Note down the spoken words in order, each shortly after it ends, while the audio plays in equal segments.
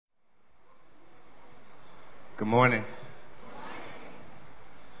Good morning.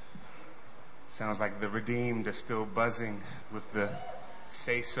 Sounds like the redeemed are still buzzing with the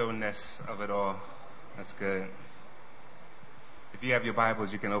say-so-ness of it all. That's good. If you have your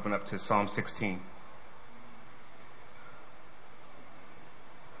Bibles, you can open up to Psalm 16.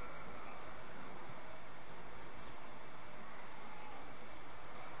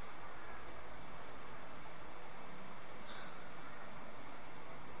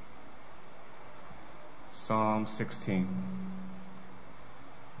 Psalm 16.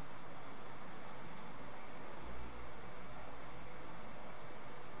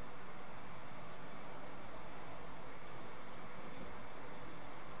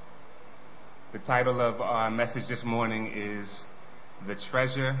 The title of our message this morning is The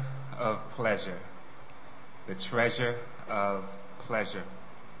Treasure of Pleasure. The Treasure of Pleasure.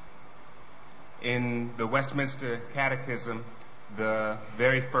 In the Westminster Catechism, the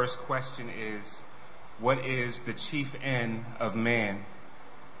very first question is, what is the chief end of man?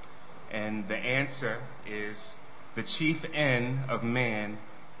 And the answer is, the chief end of man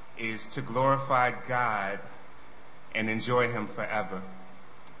is to glorify God and enjoy Him forever.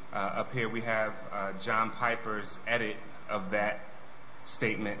 Up here we have John Piper's edit of that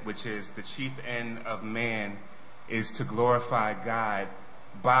statement, which is, the chief end of man is to glorify God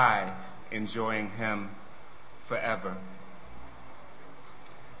by enjoying Him forever.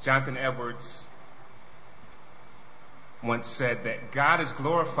 Jonathan Edwards once said that God is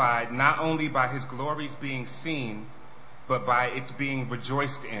glorified not only by His glories being seen, but by its being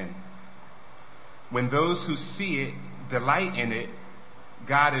rejoiced in. When those who see it delight in it,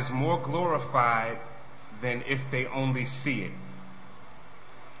 God is more glorified than if they only see it.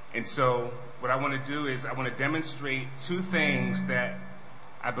 And so what I want to do is I want to demonstrate two things that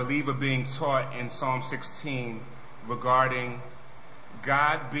I believe are being taught in Psalm 16 regarding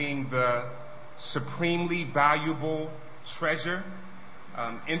God being the supremely valuable treasure,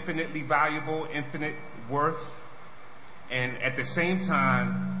 infinitely valuable, infinite worth, and at the same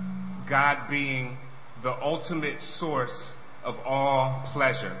time, God being the ultimate source of all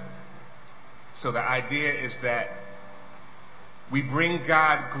pleasure. So the idea is that we bring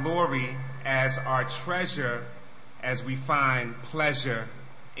God glory as our treasure as we find pleasure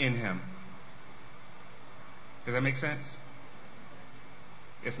in Him. Does that make sense?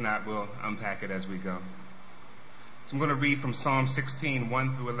 If not, we'll unpack it as we go. So I'm going to read from Psalm 16,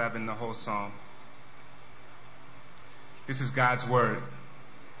 1 through 11, the whole psalm. This is God's word.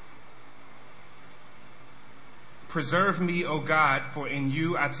 Preserve me, O God, for in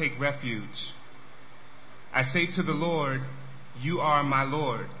you I take refuge. I say to the Lord, you are my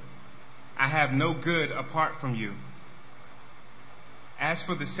Lord. I have no good apart from you. As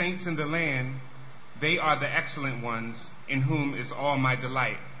for the saints in the land, they are the excellent ones, in whom is all my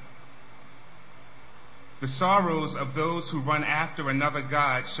delight. The sorrows of those who run after another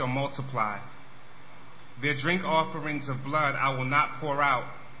god shall multiply. Their drink offerings of blood I will not pour out,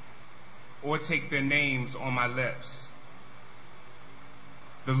 or take their names on my lips.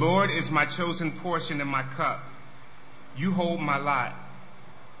 The Lord is my chosen portion and my cup. You hold my lot.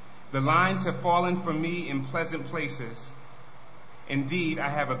 The lines have fallen for me in pleasant places. Indeed, I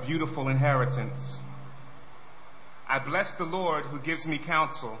have a beautiful inheritance. I bless the Lord who gives me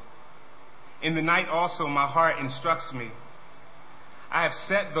counsel. In the night also my heart instructs me. I have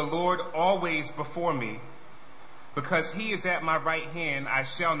set the Lord always before me. Because He is at my right hand, I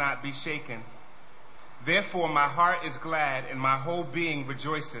shall not be shaken. Therefore my heart is glad and my whole being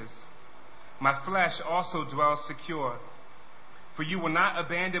rejoices. My flesh also dwells secure. For you will not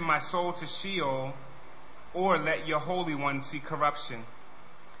abandon my soul to Sheol, or let your Holy One see corruption.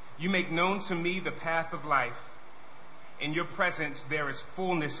 You make known to me the path of life. In your presence there is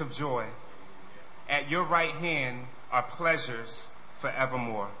fullness of joy. At your right hand are pleasures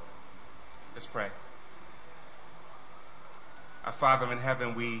forevermore. Let's pray. Our Father in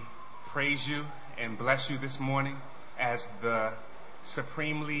heaven, we praise you and bless you this morning as the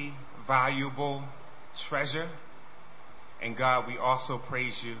supremely valuable treasure. And God, we also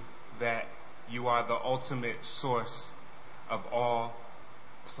praise you that you are the ultimate source of all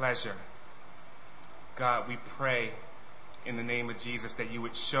pleasure. God, we pray in the name of Jesus that you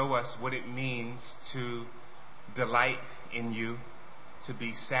would show us what it means to delight in you, to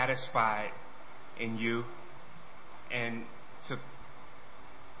be satisfied in you, and to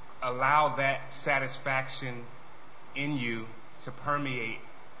allow that satisfaction in you to permeate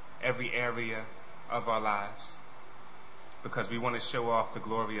every area of our lives, because we want to show off the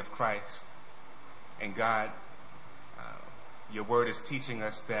glory of Christ. And God, your word is teaching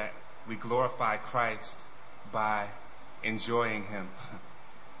us that we glorify Christ by enjoying Him.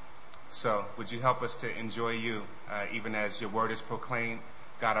 So would you help us to enjoy you even as your word is proclaimed?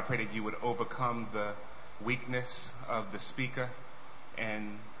 God, I pray that you would overcome the weakness of the speaker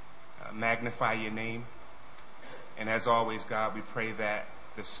and magnify your name. And as always, God, we pray that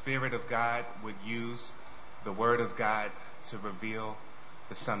the Spirit of God would use the Word of God to reveal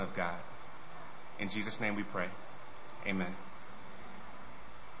the Son of God. In Jesus' name we pray. Amen.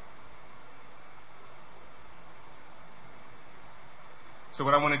 So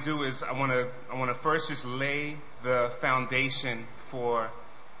what I want to do is I want to first just lay the foundation for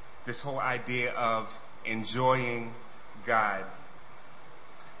this whole idea of enjoying God.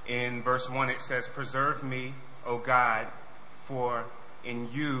 In verse 1 it says, "Preserve me, O God, for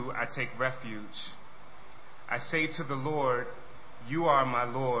in you I take refuge. I say to the Lord, you are my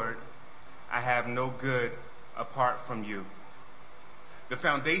Lord. I have no good apart from you." The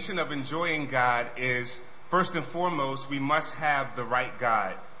foundation of enjoying God is, first and foremost, we must have the right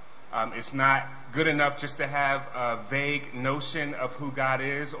God. It's not good enough just to have a vague notion of who God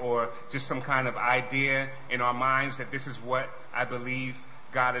is or just some kind of idea in our minds that this is what I believe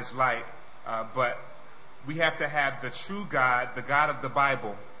God is like. But we have to have the true God, the God of the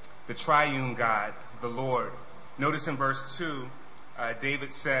Bible, the triune God, the Lord. Notice in verse 2,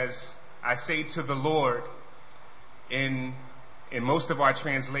 David says, "I say to the Lord." In most of our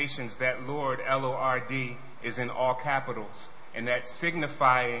translations, that Lord, L-O-R-D, is in all capitals. And that's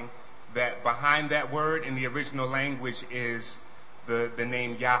signifying that behind that word in the original language is the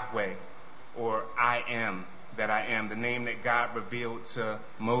name Yahweh, or I am, that I am, the name that God revealed to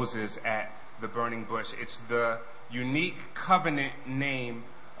Moses at the burning bush. It's the unique covenant name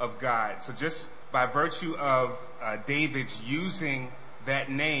of God. So just by virtue of David's using that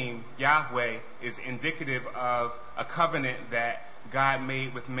name, Yahweh, is indicative of a covenant that God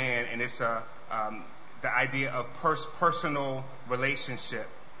made with man, and it's the idea of personal relationship.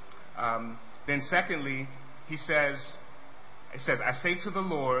 Then secondly, it says, "I say to the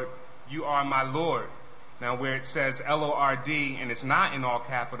Lord, you are my Lord." Now where it says L-O-R-D, and it's not in all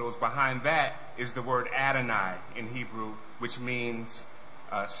capitals, behind that is the word Adonai in Hebrew, which means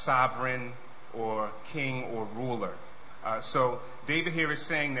sovereign or king or ruler. So David here is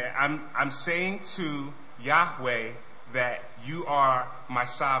saying that I'm saying to Yahweh that you are my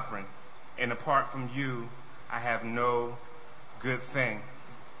sovereign, and apart from you, I have no good thing.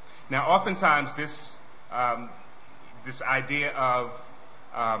 Now, oftentimes this idea of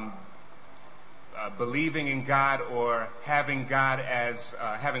believing in God or having God as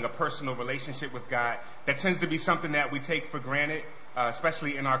having a personal relationship with God, that tends to be something that we take for granted,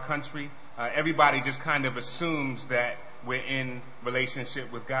 especially in our country. Everybody just kind of assumes that we're in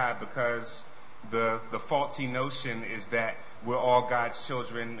relationship with God because the faulty notion is that we're all God's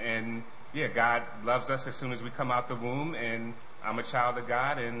children, and God loves us as soon as we come out the womb, and I'm a child of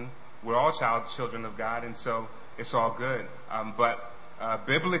God, and we're all children of God, and so it's all good. But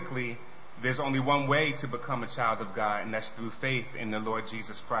biblically, there's only one way to become a child of God, and that's through faith in the Lord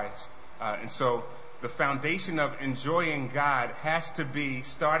Jesus Christ. And so the foundation of enjoying God has to be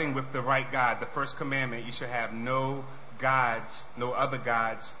starting with the right God. The first commandment, you should have no other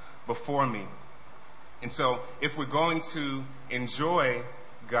gods before me. And so if we're going to enjoy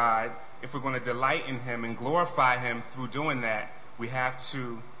God, if we're going to delight in him and glorify him through doing that, we have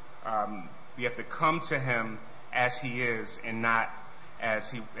to come to him as he is and not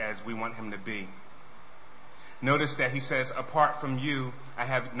as we want him to be. Notice that he says, apart from you, I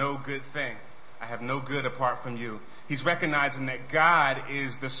have no good thing. I have no good apart from you. He's recognizing that God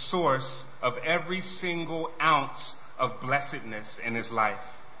is the source of every single ounce of blessedness in his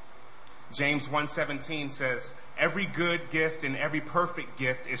life. James 1:17 says, "Every good gift and every perfect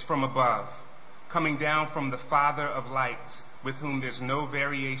gift is from above, coming down from the Father of lights, with whom there's no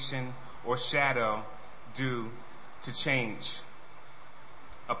variation or shadow due to change."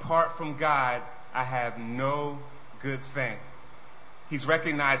 Apart from God, I have no good thing. He's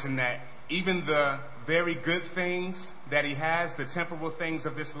recognizing that even the very good things that he has, the temporal things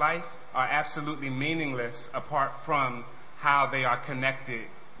of this life, are absolutely meaningless apart from how they are connected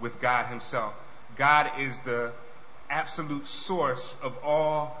with God himself. God is the absolute source of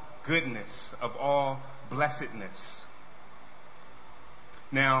all goodness, of all blessedness.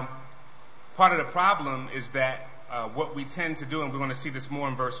 Now, part of the problem is that what we tend to do, and we're going to see this more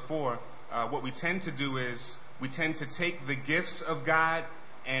in verse 4, what we tend to do is we tend to take the gifts of God,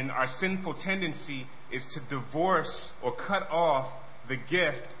 and our sinful tendency is to divorce or cut off the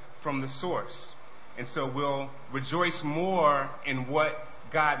gift from the source. And so we'll rejoice more in what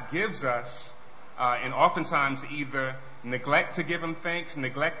God gives us, and oftentimes either neglect to give him thanks,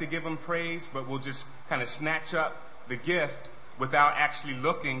 neglect to give him praise, but we'll just kind of snatch up the gift without actually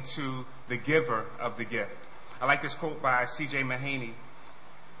looking to the giver of the gift. I like this quote by C.J. Mahaney.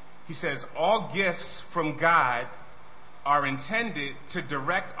 He says, "All gifts from God are intended to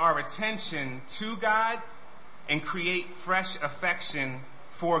direct our attention to God and create fresh affection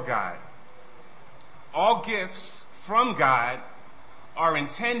for God." All gifts from God are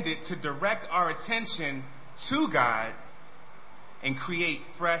intended to direct our attention to God and create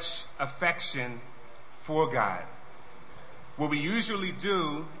fresh affection for God. What we usually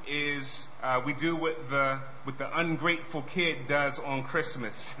do is we do what the ungrateful kid does on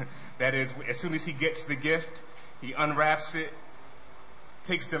Christmas. That is, as soon as he gets the gift, he unwraps it,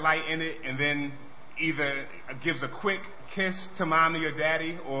 takes delight in it, and then either gives a quick kiss to mommy or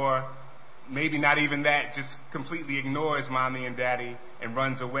daddy, or maybe not even that, just completely ignores mommy and daddy and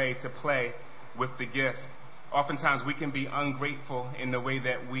runs away to play with the gift. Oftentimes we can be ungrateful in the way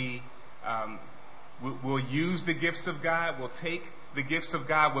that we'll use the gifts of God, we'll take the gifts of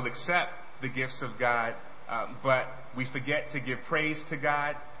God, we'll accept the gifts of God, but we forget to give praise to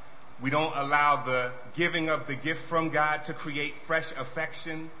God. We don't allow the giving of the gift from God to create fresh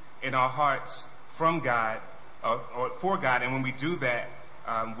affection in our hearts from God or for God. And when we do that,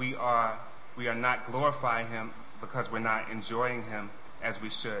 we are not glorifying Him because we're not enjoying Him as we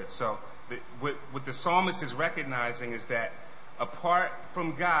should. So what the psalmist is recognizing is that apart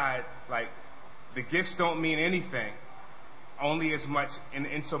from God, like, the gifts don't mean anything, only as much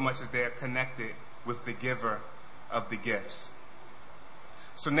in so much as they're connected with the giver of the gifts.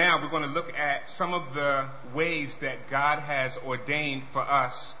 So now we're going to look at some of the ways that God has ordained for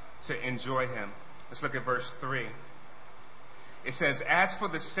us to enjoy Him. Let's look at verse 3. It says, "As for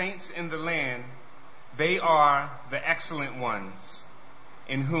the saints in the land, they are the excellent ones,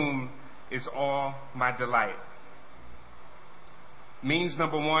 in whom is all my delight." Means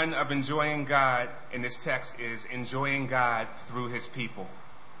number one of enjoying God in this text is enjoying God through His people.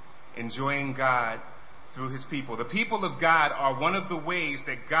 Enjoying God through His people. The people of God are one of the ways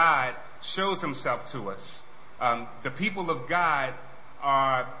that God shows Himself to us. The people of God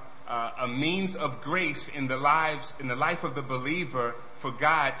are a means of grace in the life of the believer for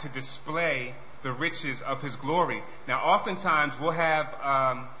God to display the riches of His glory. Now, oftentimes we'll have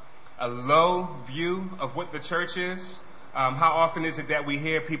a low view of what the church is. How often is it that we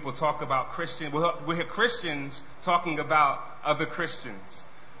hear people talk about Christians? We hear Christians talking about other Christians,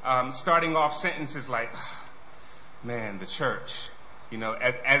 starting off sentences like, "Man, the church,"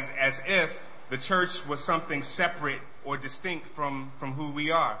 as if the church was something separate or distinct from who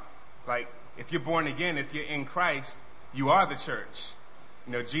we are. Like, if you're born again, if you're in Christ, you are the church.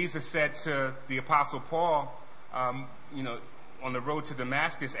 Jesus said to the Apostle Paul, on the road to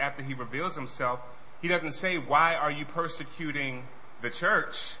Damascus after he reveals himself, he doesn't say, "Why are you persecuting the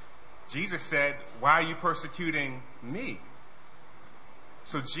church?" Jesus said, "Why are you persecuting me?"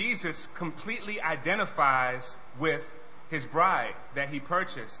 So Jesus completely identifies with His bride that He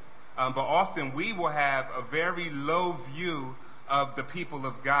purchased. But often we will have a very low view of the people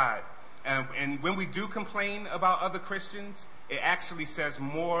of God. And when we do complain about other Christians, it actually says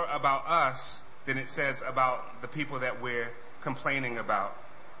more about us than it says about the people that we're complaining about.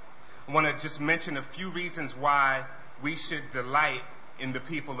 I want to just mention a few reasons why we should delight in the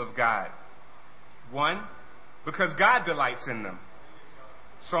people of God. One, because God delights in them.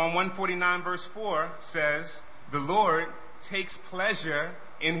 Psalm 149 verse 4 says, "The Lord takes pleasure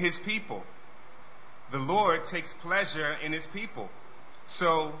in His people." The Lord takes pleasure in His people.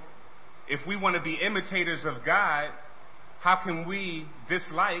 So if we want to be imitators of God, how can we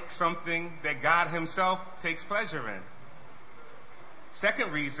dislike something that God Himself takes pleasure in?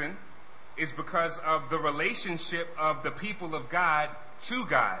 Second reason is because of the relationship of the people of God to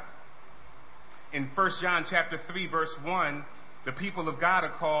God. In 1 John chapter 3 verse 1, the people of God are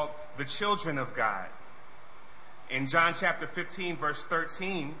called the children of God. In John chapter 15 verse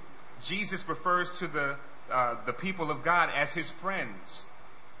 13, Jesus refers to the people of God as His friends.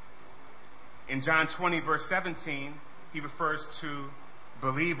 In John 20 verse 17, He refers to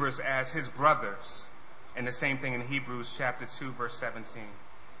believers as His brothers. And the same thing in Hebrews chapter 2 verse 17.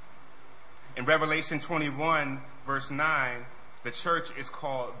 In Revelation 21 verse 9, the church is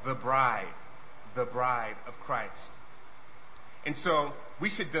called the bride of Christ. And so we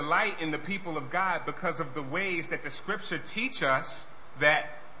should delight in the people of God because of the ways that the Scripture teach us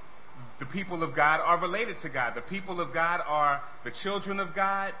that the people of God are related to God. The people of God are the children of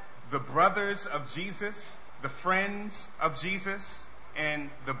God, the brothers of Jesus, the friends of Jesus,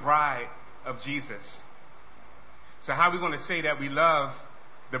 and the bride of Jesus. So how are we going to say that we love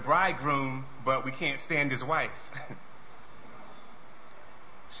the bridegroom, but we can't stand his wife?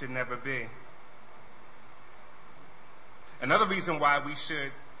 Should never be. Another reason why we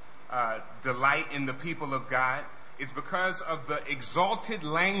should delight in the people of God is because of the exalted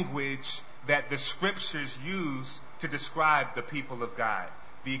language that the scriptures use to describe the people of God.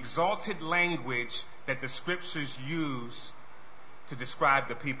 The exalted language that the scriptures use to describe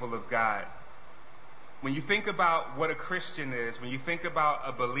the people of God. When you think about what a Christian is, when you think about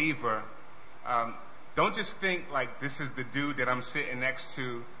a believer, don't just think like this is the dude that I'm sitting next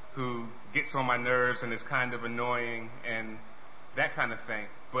to who gets on my nerves and is kind of annoying and that kind of thing.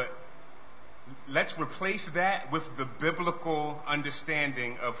 But let's replace that with the biblical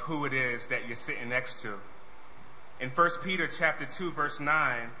understanding of who it is that you're sitting next to. In 1 Peter chapter 2, verse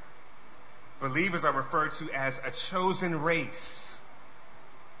 9, believers are referred to as a chosen race.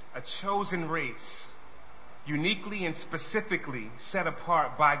 A chosen race. Uniquely and specifically set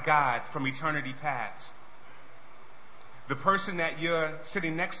apart by God from eternity past. The person that you're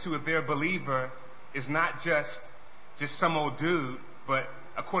sitting next to, if they're a believer, is not just some old dude, but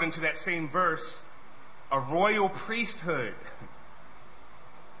according to that same verse, a royal priesthood.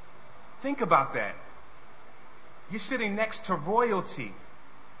 Think about that. You're sitting next to royalty.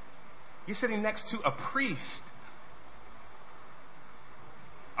 You're sitting next to a priest.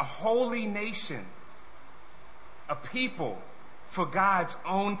 A holy nation. A people for God's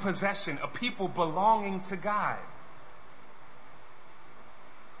own possession. A people belonging to God.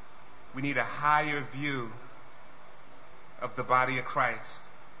 We need a higher view of the body of Christ.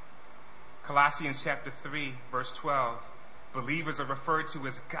 Colossians chapter 3, verse 12. Believers are referred to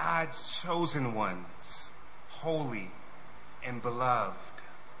as God's chosen ones, holy and beloved.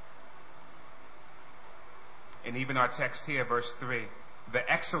 And even our text here, verse 3,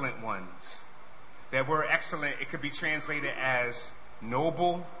 the excellent ones. That word excellent, it could be translated as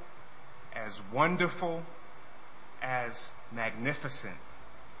noble, as wonderful, as magnificent.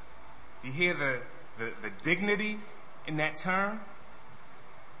 You hear the dignity in that term?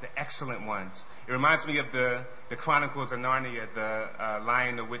 The excellent ones. It reminds me of the Chronicles of Narnia, the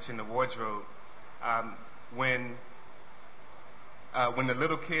Lion, the Witch, and the Wardrobe. When the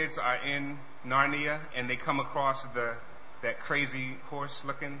little kids are in Narnia and they come across that crazy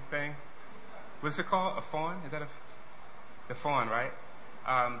horse-looking thing. What's it called? A fawn? Is that the fawn, right?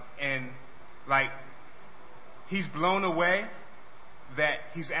 And like he's blown away that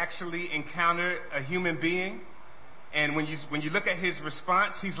he's actually encountered a human being. And when you look at his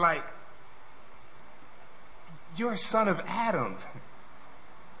response, he's like, "You're a son of Adam."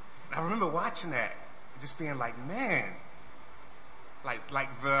 And I remember watching that, just being like, man, like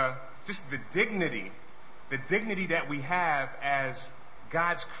the dignity that we have as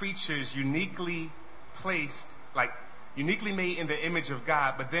God's creatures, uniquely placed, like uniquely made in the image of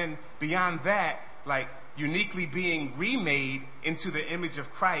God. But then beyond that, like uniquely being remade into the image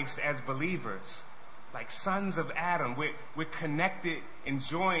of Christ as believers. Like sons of Adam, we're connected and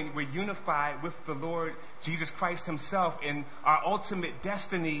joined, we're unified with the Lord Jesus Christ himself, and our ultimate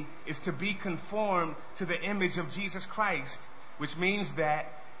destiny is to be conformed to the image of Jesus Christ, which means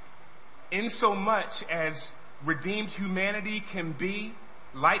that in so much as redeemed humanity can be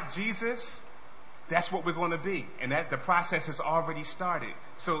like Jesus, that's what we're going to be, and that the process has already started.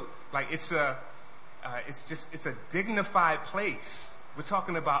 So like it's a dignified place. We're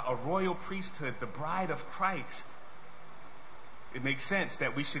talking about a royal priesthood, the bride of Christ. It makes sense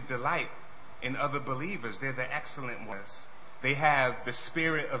that we should delight in other believers. They're the excellent ones. They have the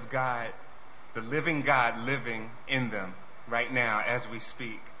Spirit of God, the living God living in them right now as we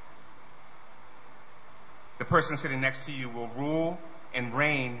speak. The person sitting next to you will rule and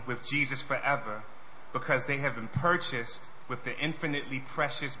reign with Jesus forever because they have been purchased with the infinitely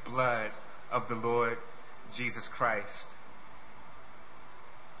precious blood of the Lord Jesus Christ.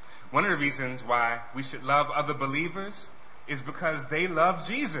 One of the reasons why we should love other believers is because they love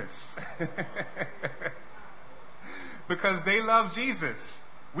Jesus. Because they love Jesus.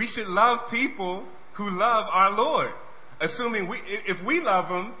 We should love people who love our Lord. Assuming if we love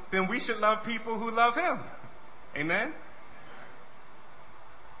him, then we should love people who love him. Amen?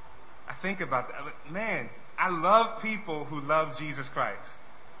 I think about that. Man, I love people who love Jesus Christ.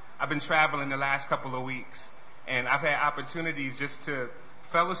 I've been traveling the last couple of weeks, and I've had opportunities just to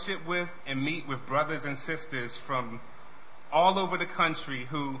fellowship with and meet with brothers and sisters from all over the country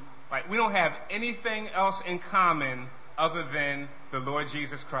who, like, we don't have anything else in common other than the Lord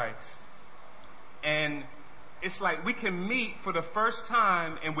Jesus Christ. And it's like we can meet for the first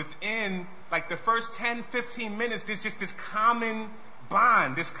time, and within like the first 10, 15 minutes, there's just this common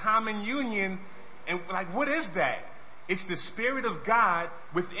bond, this common union. And like, what is that? It's the Spirit of God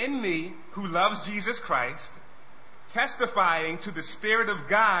within me who loves Jesus Christ, testifying to the Spirit of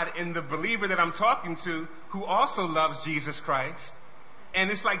God in the believer that I'm talking to who also loves Jesus Christ. And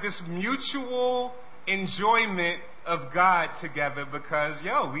it's like this mutual enjoyment of God together because,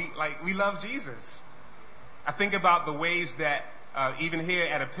 we love Jesus. I think about the ways that even here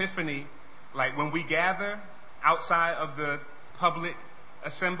at Epiphany, like when we gather outside of the public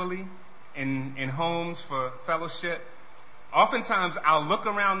assembly in homes for fellowship, oftentimes I'll look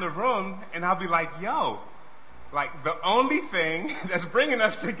around the room and I'll be like, the only thing that's bringing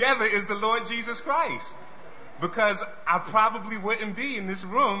us together is the Lord Jesus Christ. Because I probably wouldn't be in this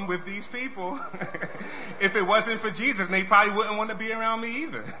room with these people if it wasn't for Jesus. And they probably wouldn't want to be around me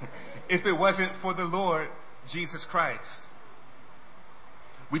either if it wasn't for the Lord Jesus Christ.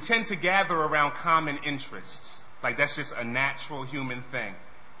 We tend to gather around common interests. Like that's just a natural human thing.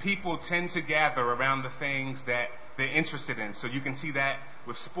 People tend to gather around the things that they're interested in. So you can see that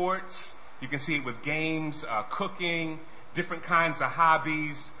with sports. You can see it with games, cooking, different kinds of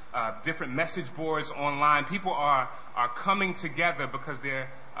hobbies, different message boards online. People are coming together because they're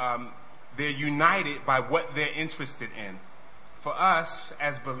united by what they're interested in. For us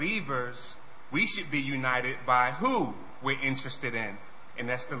as believers, we should be united by who we're interested in, and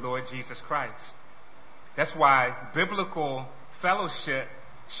that's the Lord Jesus Christ. That's why biblical fellowship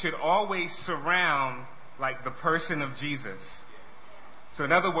should always surround like the person of Jesus. So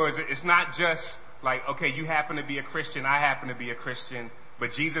in other words, it's not just like, okay, you happen to be a Christian, I happen to be a Christian,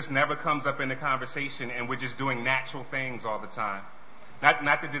 but Jesus never comes up in the conversation and we're just doing natural things all the time. Not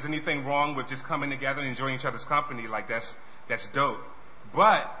that there's anything wrong with just coming together and enjoying each other's company, like that's dope.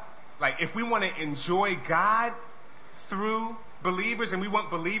 But like if we want to enjoy God through believers and we want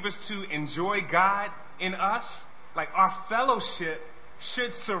believers to enjoy God in us, like our fellowship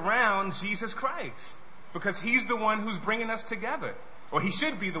should surround Jesus Christ because he's the one who's bringing us together, or he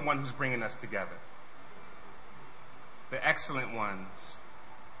should be the one who's bringing us together. The excellent ones.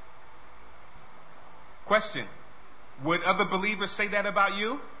 Question: would other believers say that about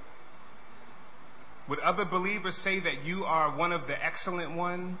you? Would other believers say that you are one of the excellent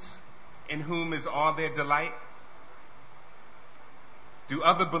ones in whom is all their delight? Do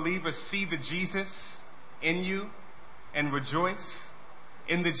other believers see the Jesus in you and rejoice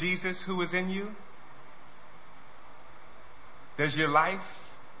in the Jesus who is in you? Does your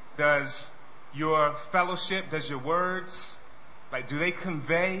life, does your fellowship, does your words, like do they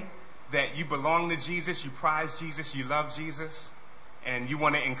convey that you belong to Jesus, you prize Jesus, you love Jesus, and you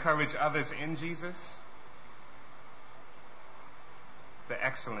want to encourage others in Jesus? The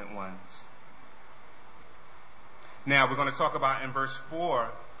excellent ones. Now we're going to talk about in verse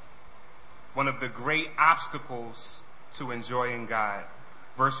 4 one of the great obstacles to enjoying God.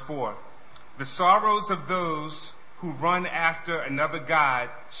 Verse 4: the sorrows of those who run after another god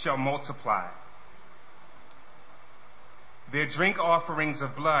shall multiply. Their drink offerings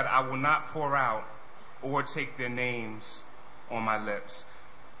of blood I will not pour out, or take their names on my lips.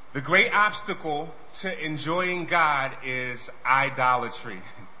 The great obstacle to enjoying God is idolatry.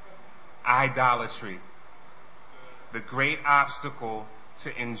 Idolatry. The great obstacle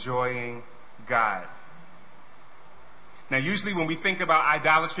to enjoying God. Now, usually when we think about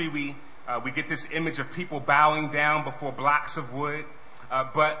idolatry, we get this image of people bowing down before blocks of wood.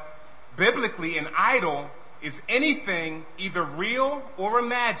 But biblically, an idol is anything either real or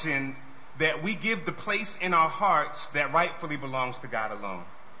imagined that we give the place in our hearts that rightfully belongs to God alone.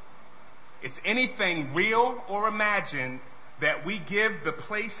 It's anything real or imagined that we give the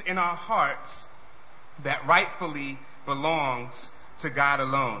place in our hearts that rightfully belongs to God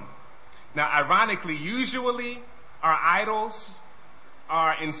alone. Now, ironically, usually our idols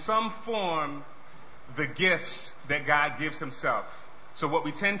are in some form the gifts that God gives himself. So what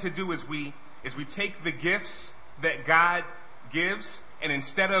we tend to do is we take the gifts that God gives, and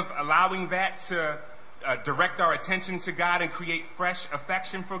instead of allowing that to direct our attention to God and create fresh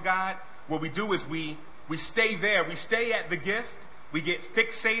affection for God, what we do is we stay there. We stay at the gift. We get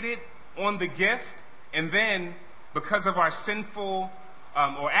fixated on the gift. And then because of our sinful,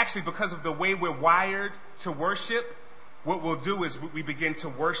 or actually because of the way we're wired to worship, what we'll do is we begin to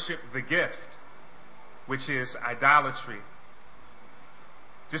worship the gift, which is idolatry.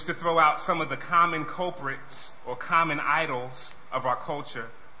 Just to throw out some of the common culprits or common idols of our culture: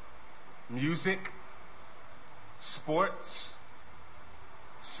 music, sports,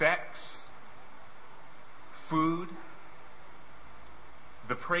 sex, food,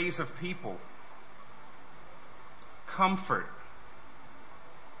 the praise of people, comfort,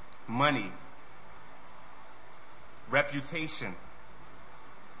 money, reputation,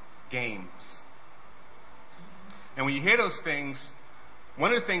 games. And when you hear those things,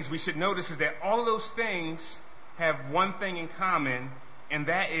 one of the things we should notice is that all of those things have one thing in common, and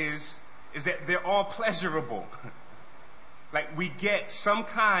that is that they're all pleasurable. Like, we get some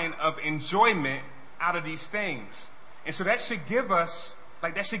kind of enjoyment out of these things. And so that should give us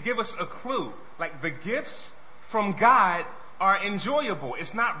a clue. Like, the gifts from God are enjoyable.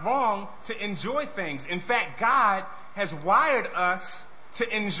 It's not wrong to enjoy things. In fact, God has wired us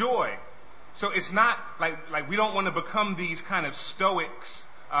to enjoy. So it's not like we don't want to become these kind of stoics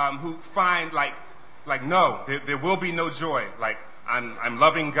who find no, there will be no joy. Like, I'm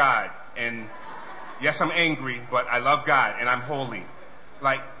loving God, and yes, I'm angry, but I love God and I'm holy.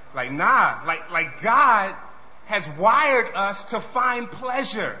 Like God has wired us to find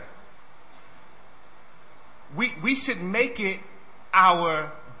pleasure. We should make it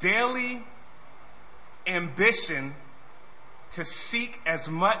our daily ambition to seek as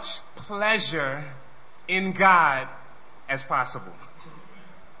much pleasure in God as possible.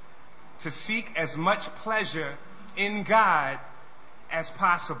 To seek as much pleasure in God as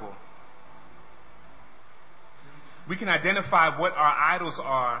possible. We can identify what our idols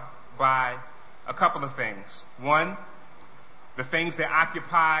are by a couple of things. One, the things that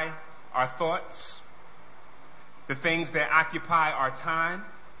occupy our thoughts, the things that occupy our time,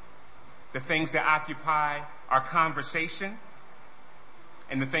 the things that occupy our conversation,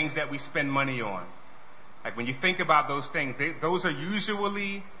 and the things that we spend money on. Like, when you think about those things, those are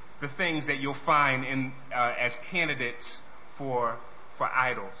usually the things that you'll find in as candidates for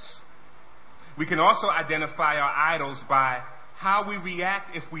idols. We can also identify our idols by how we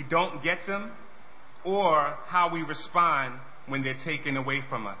react if we don't get them, or how we respond when they're taken away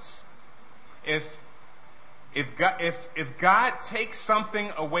from us. If God takes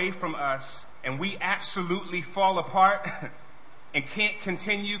something away from us and we absolutely fall apart and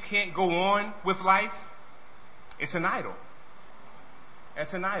can't go on with life, it's an idol.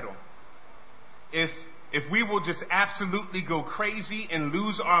 That's an idol. If we will just absolutely go crazy and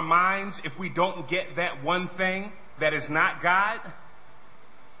lose our minds if we don't get that one thing that is not God,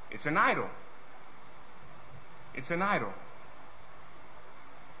 it's an idol. It's an idol.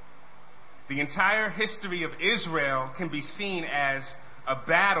 The entire history of Israel can be seen as a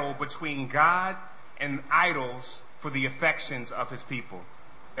battle between God and idols for the affections of his people.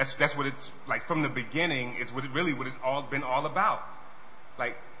 That's what it's like from the beginning. It's what it's all been all about.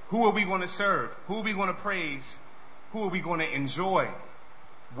 Like, who are we going to serve? Who are we going to praise? Who are we going to enjoy?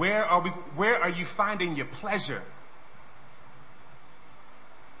 Where are you finding your pleasure?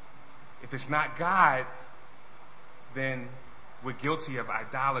 If it's not God, then we're guilty of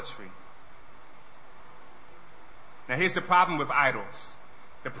idolatry. Now, here's the problem with idols.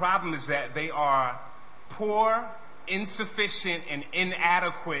 The problem is that they are poor, insufficient, and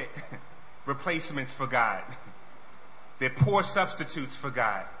inadequate replacements for God. They're poor substitutes for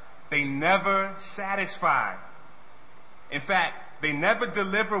God. They never satisfy. In fact, they never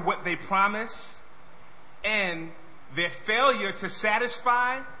deliver what they promise, and their failure to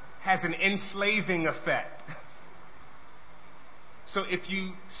satisfy has an enslaving effect. So if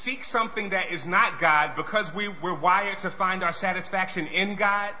you seek something that is not God, because we're wired to find our satisfaction in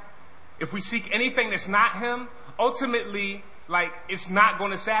God, if we seek anything that's not him, ultimately, it's not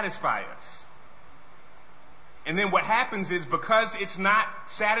going to satisfy us. And then what happens is, because it's not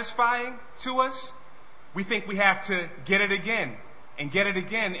satisfying to us, we think we have to get it again, and get it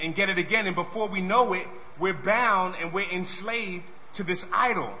again, and get it again. And before we know it, we're bound and we're enslaved to this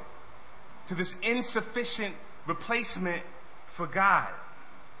idol, to this insufficient replacement for God.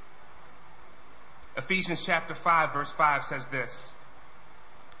 Ephesians chapter 5, verse 5 says this: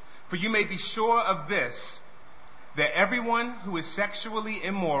 "For you may be sure of this, that everyone who is sexually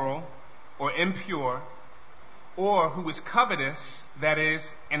immoral or impure, or who is covetous, that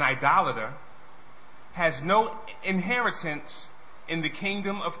is, an idolater, has no inheritance in the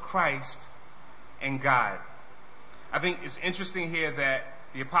kingdom of Christ and God." I think it's interesting here that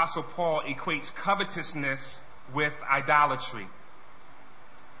the Apostle Paul equates covetousness with idolatry.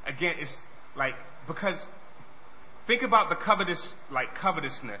 Again, it's because think about the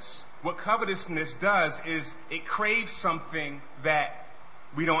covetousness. What covetousness does is it craves something that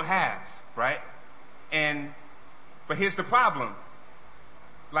we don't have, right? But here's the problem.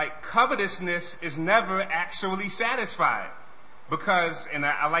 Covetousness is never actually satisfied. Because, and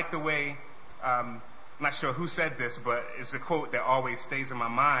I like the way, I'm not sure who said this, but it's a quote that always stays in my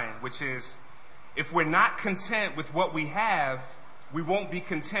mind, which is, if we're not content with what we have, we won't be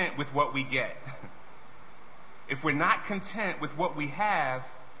content with what we get. If we're not content with what we have,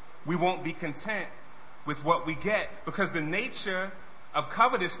 we won't be content with what we get. Because the nature of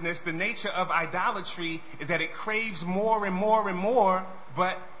covetousness, the nature of idolatry, is that it craves more and more and more,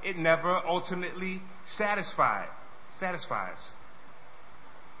 but it never ultimately satisfies.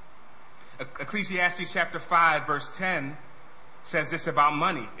 Ecclesiastes chapter 5, verse 10 says this about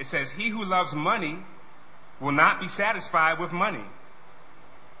money. It says, he who loves money will not be satisfied with money.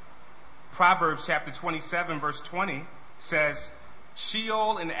 Proverbs chapter 27, verse 20 says,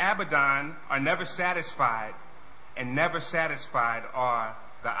 Sheol and Abaddon are never satisfied, and never satisfied are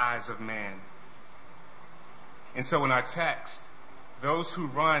the eyes of man. And so in our text, those who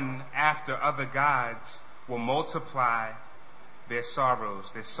run after other gods will multiply their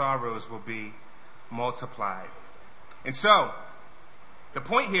sorrows. Their sorrows will be multiplied. And so, the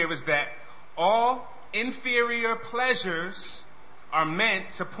point here is that all inferior pleasures are meant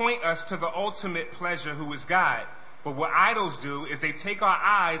to point us to the ultimate pleasure, who is God. But what idols do is they take our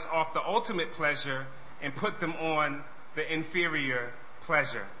eyes off the ultimate pleasure and put them on the inferior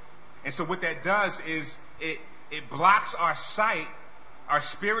pleasure. And so what that does is it blocks our sight, our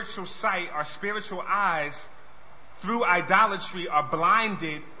spiritual eyes through idolatry are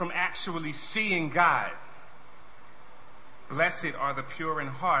blinded from actually seeing God. Blessed are the pure in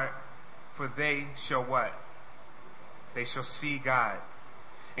heart, for they shall what? They shall see God.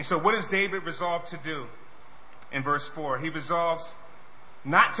 And so what does David resolve to do? In verse 4, he resolves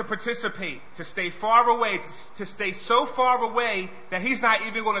not to participate, to stay far away, to stay so far away that he's not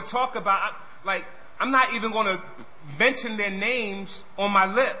even going to talk about, I'm not even going to mention their names on my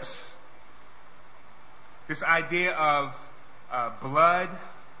lips. This idea of blood,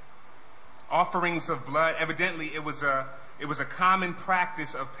 offerings of blood, evidently it was a common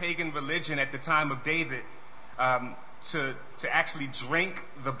practice of pagan religion at the time of David, to actually drink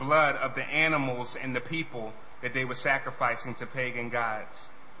the blood of the animals and the people that they were sacrificing to pagan gods.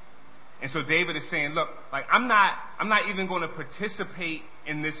 And so David is saying, look, I'm not even going to participate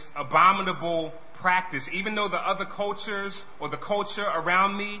in this abominable practice, even though the other cultures or the culture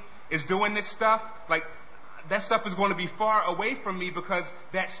around me is doing this stuff. That stuff is going to be far away from me, because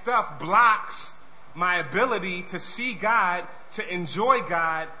that stuff blocks my ability to see God, to enjoy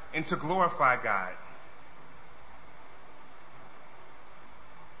God, and to glorify God.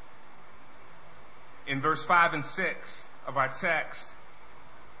 In verse 5 and 6 of our text,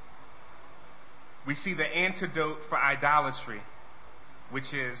 we see the antidote for idolatry,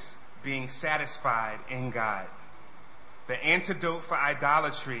 which is being satisfied in God. The antidote for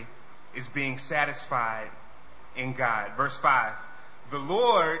idolatry is being satisfied in God. Verse 5, the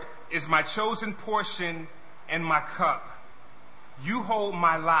Lord is my chosen portion and my cup. You hold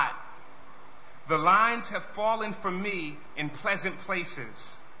my lot. The lines have fallen for me in pleasant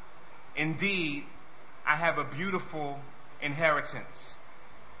places. Indeed, I have a beautiful inheritance.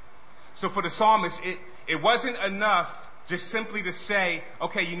 So for the psalmist, it wasn't enough just simply to say,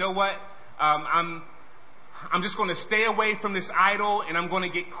 okay, you know what? I'm just going to stay away from this idol, and I'm going to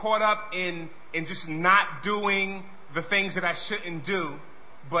get caught up in just not doing the things that I shouldn't do.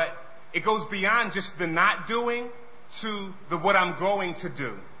 But it goes beyond just the not doing to the what I'm going to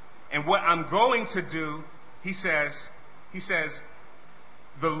do. And what I'm going to do, he says,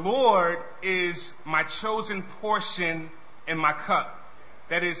 the Lord is my chosen portion and my cup.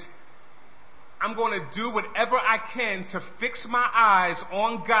 That is, I'm going to do whatever I can to fix my eyes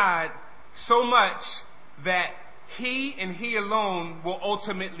on God so much that He and He alone will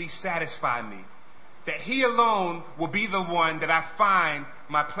ultimately satisfy me. That He alone will be the one that I find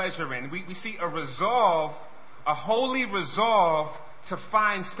my pleasure in. We see a resolve, a holy resolve to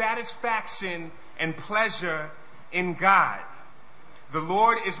find satisfaction and pleasure in God. The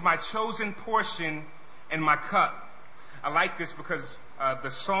Lord is my chosen portion and my cup. I like this because the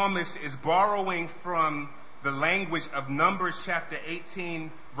psalmist is borrowing from the language of Numbers chapter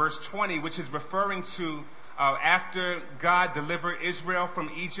 18, verse 20, which is referring to after God delivered Israel from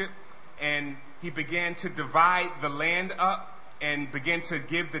Egypt, and He began to divide the land up and began to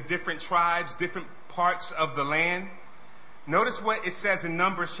give the different tribes different parts of the land. Notice what it says in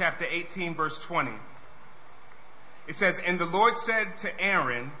Numbers chapter 18, verse 20. It says, and the Lord said to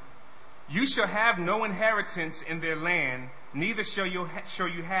Aaron, you shall have no inheritance in their land, neither shall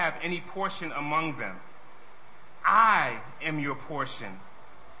you have any portion among them. I am your portion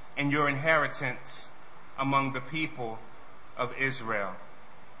and your inheritance among the people of Israel.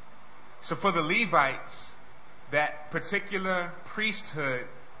 So for the Levites, that particular priesthood,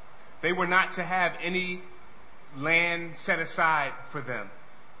 they were not to have any land set aside for them.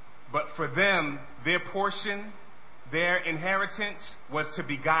 But for them, their portion, their inheritance was to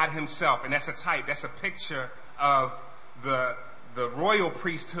be God Himself. And that's a type, that's a picture of the royal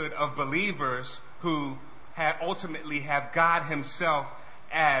priesthood of believers who ultimately have God Himself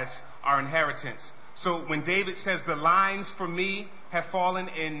as our inheritance. So when David says the lines for me have fallen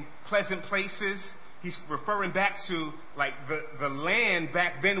in pleasant places, he's referring back to like the land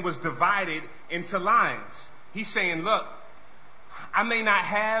back then was divided into lines. He's saying, look, I may not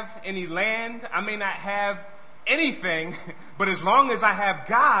have any land, I may not have anything, but as long as I have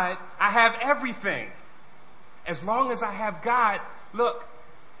God, I have everything. As long as I have God, look,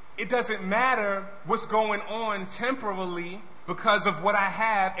 it doesn't matter what's going on temporally because of what I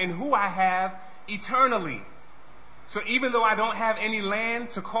have and who I have eternally. So even though I don't have any land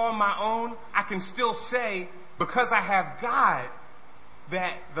to call my own, I can still say, because I have God,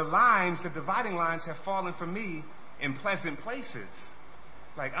 that the dividing lines have fallen for me in pleasant places.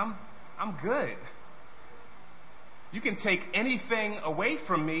 Like, I'm good. You can take anything away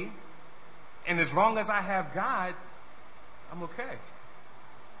from me, and as long as I have God, I'm okay.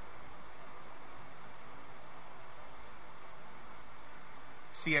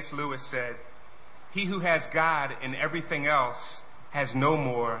 C.S. Lewis said, "He who has God in everything else has no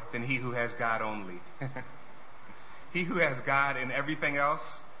more than he who has God only." He who has God in everything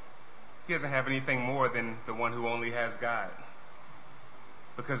else, he doesn't have anything more than the one who only has God.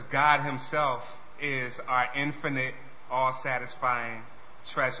 Because God himself is our infinite, all-satisfying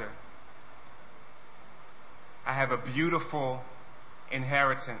treasure. I have a beautiful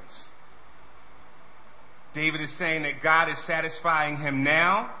inheritance. David is saying that God is satisfying him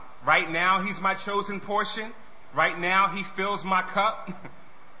now. Right now, he's my chosen portion. Right now, he fills my cup.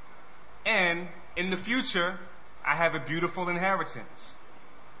 And in the future, I have a beautiful inheritance.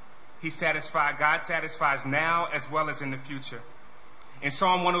 God satisfies now as well as in the future. In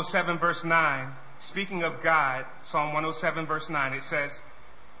Psalm 107, verse 9, speaking of God, Psalm 107, verse 9, it says,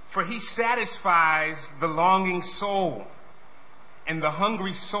 "For he satisfies the longing soul, and the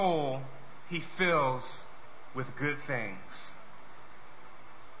hungry soul he fills with good things."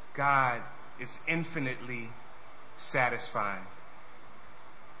 God is infinitely satisfying.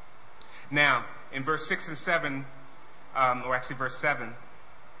 Now, in verse 6 and 7, or actually verse 7,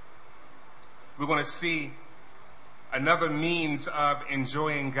 we're going to see another means of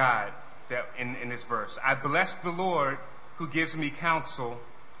enjoying God that in this verse. "I bless the Lord who gives me counsel.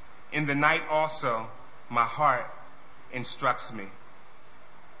 In the night also my heart instructs me."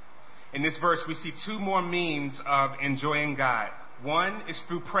 In this verse, we see two more means of enjoying God. One is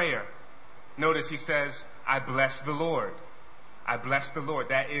through prayer. Notice he says, "I bless the Lord." I bless the Lord.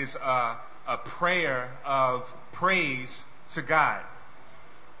 That is a prayer of praise to God.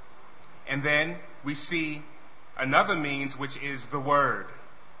 And then we see another means, which is the word.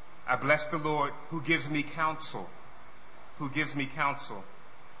 "I bless the Lord who gives me counsel." Who gives me counsel.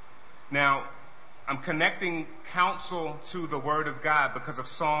 Now, I'm connecting counsel to the word of God because of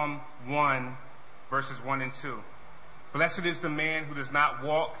Psalm 1, verses 1 and 2. "Blessed is the man who does not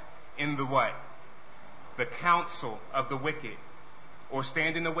walk in the what? The counsel of the wicked, or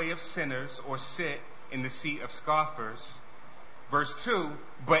stand in the way of sinners, or sit in the seat of scoffers." Verse 2,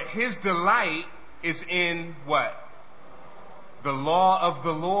 "But his delight is in" what? "The law of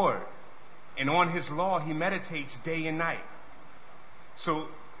the Lord. And on his law he meditates day and night." So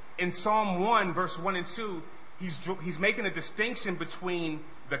in Psalm 1, verse 1 and 2, he's making a distinction between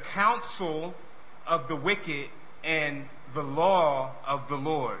the counsel of the wicked and the law of the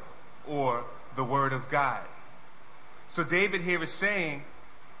Lord, or the word of God. So David here is saying,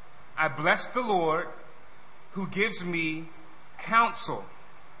 "I bless the Lord who gives me counsel,"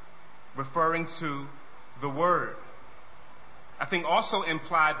 referring to the word. I think also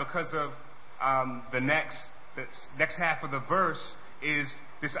implied because of the next half of the verse is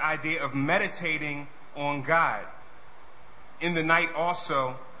this idea of meditating on God. "In the night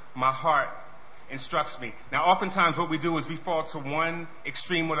also my heart instructs me." Now, oftentimes what we do is we fall to one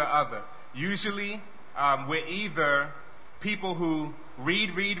extreme or the other. Usually, we're either people who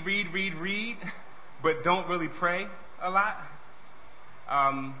read, but don't really pray a lot.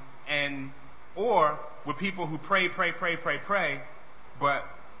 Or we're people who pray,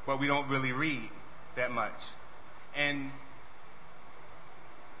 but we don't really read that much. And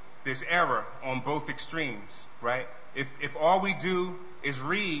there's error on both extremes, right? If all we do is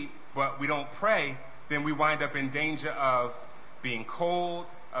read, but we don't pray, then we wind up in danger of being cold,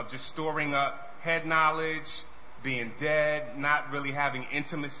 of just storing up head knowledge, being dead, not really having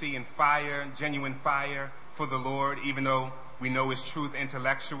intimacy and fire, genuine fire for the Lord, even though we know his truth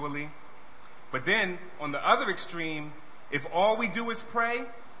intellectually. But then, on the other extreme, if all we do is pray,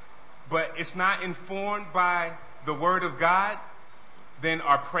 but it's not informed by the word of God, then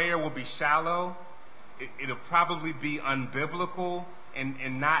our prayer will be shallow. It'll probably be unbiblical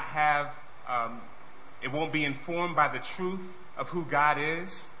and not have, it won't be informed by the truth of who God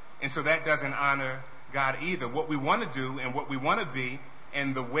is. And so that doesn't honor God either. What we want to do and what we want to be,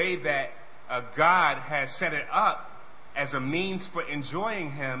 and the way that God has set it up as a means for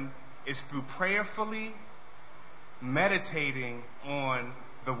enjoying him is through prayerfully meditating on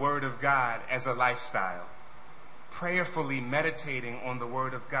the Word of God as a lifestyle. Prayerfully meditating on the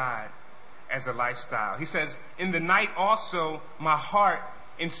Word of God as a lifestyle. He says, in the night also my heart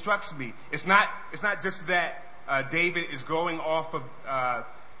instructs me. It's not just that David is going off of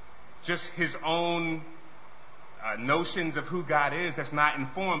just his own notions of who God is that's not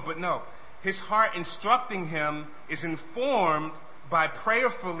informed, but no, his heart instructing him is informed by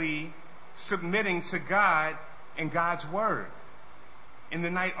prayerfully submitting to God and God's word. In the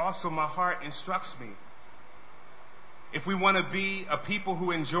night also my heart instructs me. If we want to be a people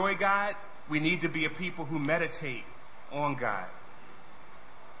who enjoy God, we need to be a people who meditate on God.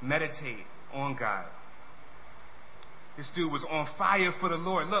 Meditate on God. This dude was on fire for the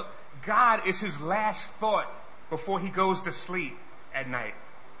Lord. Look, God is his last thought before he goes to sleep at night.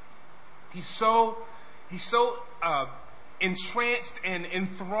 He's so entranced and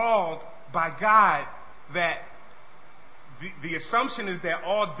enthralled by God that the assumption is that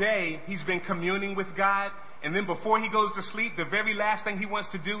all day he's been communing with God, and then before he goes to sleep, the very last thing he wants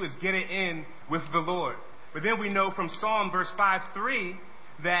to do is get it in with the Lord. But then we know from Psalm verse 5:3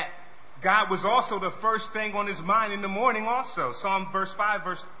 that God was also the first thing on his mind in the morning also. Psalm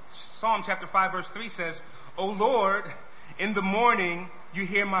chapter 5 verse 3 says, O Lord, in the morning you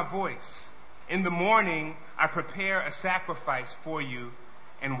hear my voice. In the morning I prepare a sacrifice for you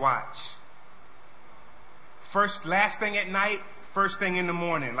and watch. Last thing at night, first thing in the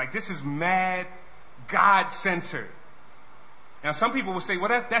morning. Like, this is mad God-centered. Now, some people will say, well,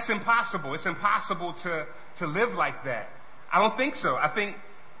 that's impossible. It's impossible to live like that. I don't think so. I think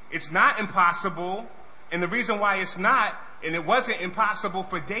it's not impossible. And the reason why it's not, and it wasn't impossible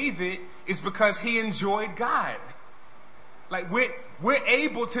for David, is because he enjoyed God. Like, we're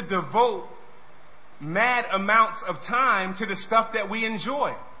able to devote mad amounts of time to the stuff that we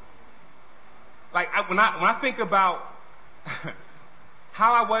enjoy. Like, when I think about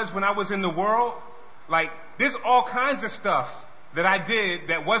how I was when I was in the world, like, there's all kinds of stuff that I did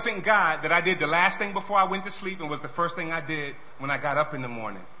that wasn't God, that I did the last thing before I went to sleep and was the first thing I did when I got up in the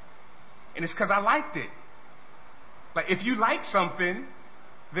morning. And it's because I liked it. Like, if you like something,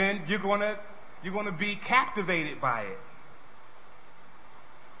 then you're gonna be captivated by it.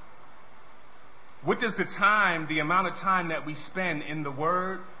 What does the amount of time that we spend in the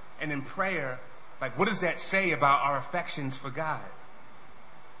Word and in prayer, like, what does that say about our affections for God?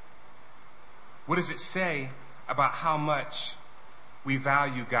 What does it say about how much we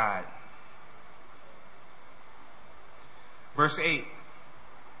value God? Verse 8.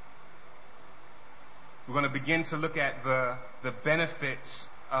 We're going to begin to look at the benefits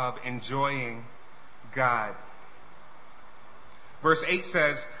of enjoying God. Verse 8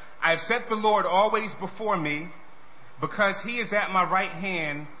 says, I have set the Lord always before me. Because he is at my right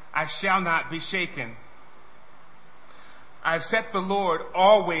hand, I shall not be shaken. I have set the Lord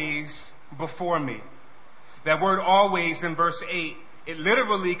always before me. That word always in verse 8, it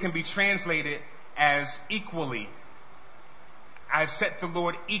literally can be translated as equally. I have set the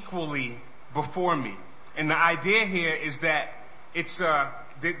Lord equally before me. And the idea here is that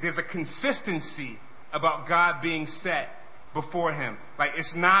there's a consistency about God being set before him. Like,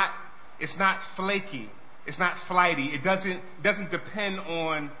 it's not flaky. It's not flighty. It doesn't depend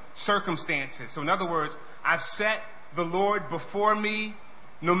on circumstances. So in other words, I've set the Lord before me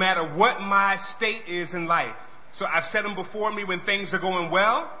no matter what my state is in life. So I've set him before me when things are going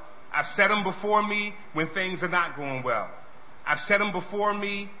well. I've set him before me when things are not going well. I've set him before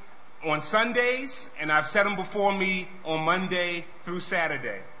me on Sundays, and I've set him before me on Monday through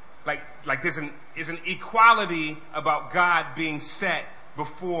Saturday. Like there's an equality about God being set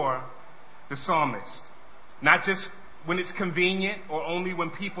before the psalmist. Not just when it's convenient or only when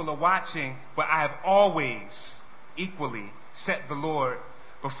people are watching, but I have always equally set the Lord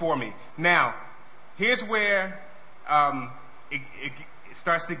before me. Now, here's where it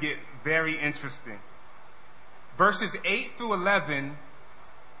starts to get very interesting. Verses 8 through 11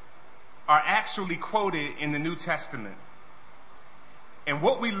 are actually quoted in the New Testament. And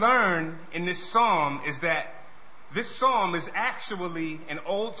what we learn in this psalm is that this psalm is actually an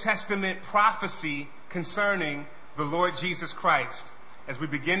Old Testament prophecy concerning the Lord Jesus Christ. As we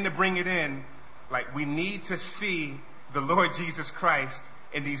begin to bring it in, like, we need to see the Lord Jesus Christ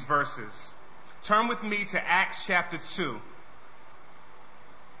in these verses. Turn with me to Acts chapter 2.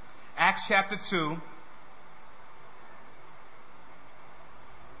 Acts chapter 2.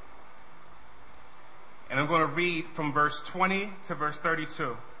 And I'm going to read from verse 20 to verse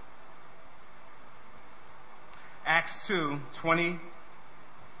 32. Acts 2, 20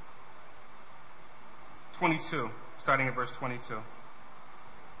 22, starting at verse 22.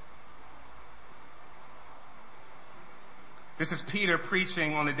 This is Peter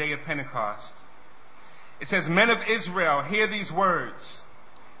preaching on the day of Pentecost. It says, "Men of Israel, hear these words.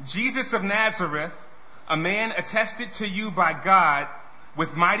 Jesus of Nazareth, a man attested to you by God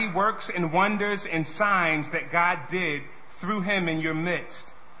with mighty works and wonders and signs that God did through him in your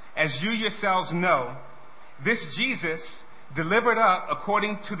midst. As you yourselves know, this Jesus, delivered up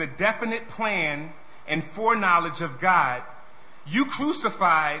according to the definite plan and foreknowledge of God, you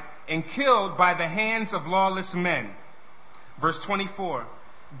crucified and killed by the hands of lawless men." Verse 24,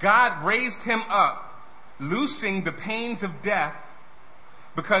 "God raised him up, loosing the pains of death,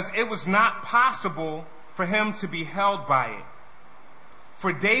 because it was not possible for him to be held by it.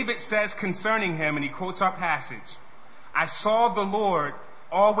 For David says concerning him," and he quotes our passage, "I saw the Lord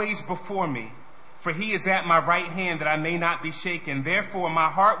always before me, for he is at my right hand that I may not be shaken. Therefore my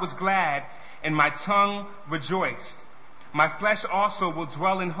heart was glad and my tongue rejoiced. My flesh also will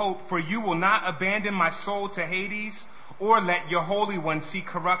dwell in hope, for you will not abandon my soul to Hades, or let your Holy One see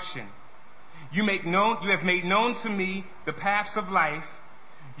corruption. You have made known to me the paths of life.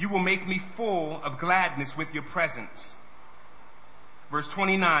 You will make me full of gladness with your presence." Verse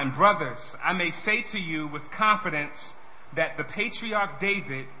 29, "Brothers, I may say to you with confidence that the patriarch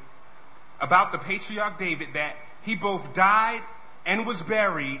David, that he both died and was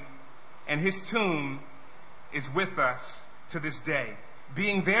buried, and his tomb is with us to this day.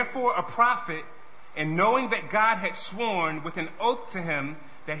 Being therefore a prophet, and knowing that God had sworn with an oath to him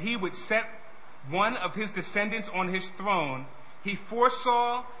that he would set one of his descendants on his throne, he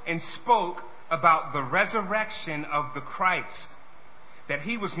foresaw and spoke about the resurrection of the Christ, that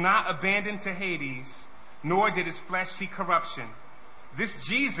he was not abandoned to Hades, nor did his flesh see corruption. This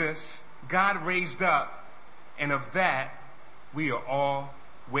Jesus God raised up, and of that we are all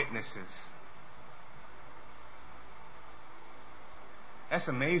witnesses." That's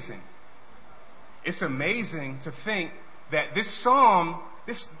amazing. It's amazing to think that this psalm,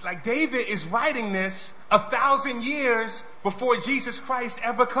 David is writing this 1,000 years before Jesus Christ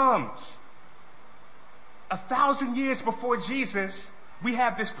ever comes. 1,000 years before Jesus, we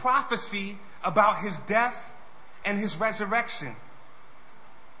have this prophecy about his death and his resurrection.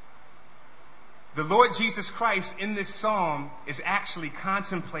 The Lord Jesus Christ in this psalm is actually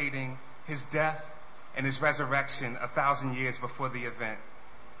contemplating his death and his resurrection 1,000 years before the event.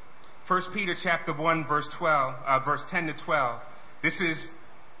 1 Peter chapter 1, verse 10 to 12. This is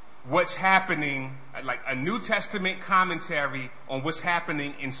what's happening, like a New Testament commentary on what's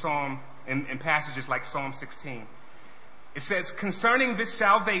happening in passages like Psalm 16. It says, "Concerning this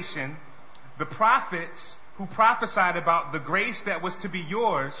salvation, the prophets who prophesied about the grace that was to be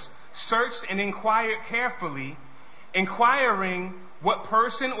yours searched and inquired carefully, inquiring what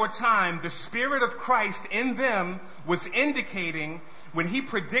person or time the Spirit of Christ in them was indicating when he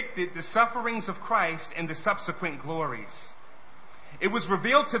predicted the sufferings of Christ and the subsequent glories. It was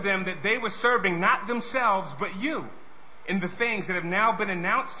revealed to them that they were serving not themselves but you in the things that have now been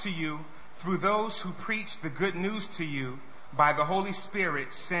announced to you through those who preach the good news to you by the Holy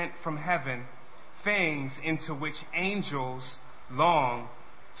Spirit sent from heaven, things into which angels long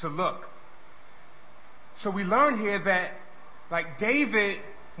to look." So we learn here that, David,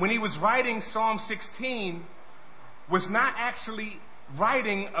 when he was writing Psalm 16, was not actually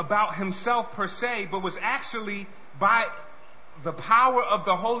writing about himself per se, but was actually by the power of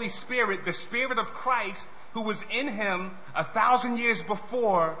the Holy Spirit, the Spirit of Christ, who was in him 1,000 years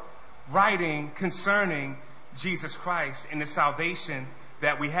before, writing concerning Jesus Christ and the salvation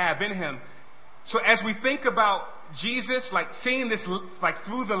that we have in him. So as we think about Jesus, seeing this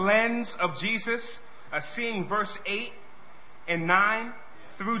through the lens of Jesus, seeing verse 8 and 9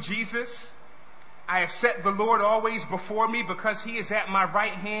 through Jesus, "I have set the Lord always before me, because he is at my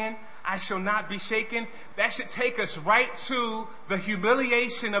right hand, I shall not be shaken." That should take us right to the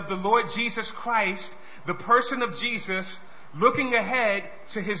humiliation of the Lord Jesus Christ, the person of Jesus, looking ahead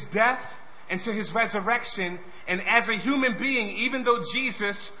to his death and to his resurrection. And as a human being, even though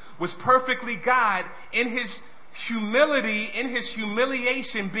Jesus was perfectly God, in his humility, in his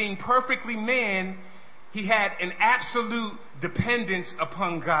humiliation, being perfectly man, he had an absolute dependence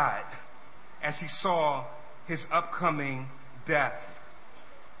upon God as he saw his upcoming death.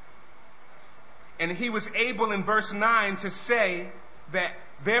 And he was able in verse 9 to say that,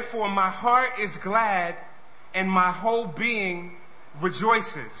 "Therefore my heart is glad and my whole being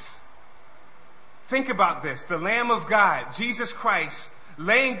rejoices." Think about this. The Lamb of God, Jesus Christ,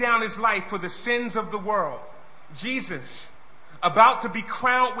 laying down his life for the sins of the world. Jesus, about to be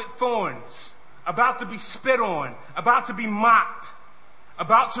crowned with thorns, about to be spit on, about to be mocked,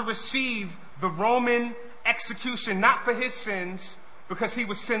 about to receive the Roman execution, not for his sins, because he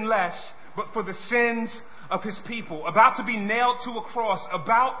was sinless, but for the sins of his people, about to be nailed to a cross,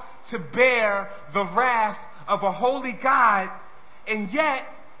 about to bear the wrath of a holy God, and yet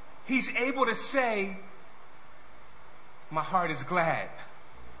he's able to say, my heart is glad.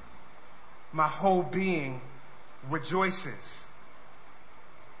 My whole being rejoices.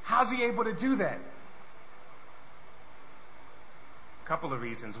 How's he able to do that? A couple of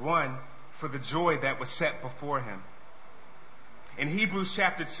reasons. One, for the joy that was set before him. In Hebrews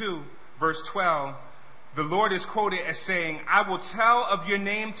chapter 2, verse 12, the Lord is quoted as saying, I will tell of your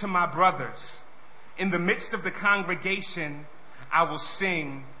name to my brothers. In the midst of the congregation, I will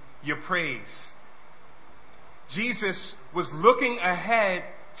sing your praise. Jesus was looking ahead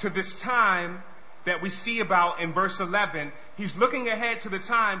to this time that we see about in verse 11. He's looking ahead to the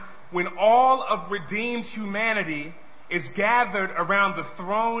time when all of redeemed humanity is gathered around the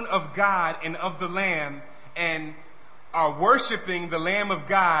throne of God and of the Lamb and are worshiping the Lamb of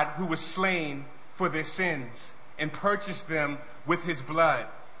God who was slain for their sins and purchased them with his blood.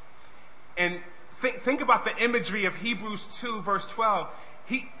 And think about the imagery of Hebrews 2 verse 12.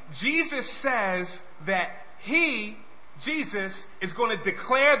 Jesus says that Jesus is going to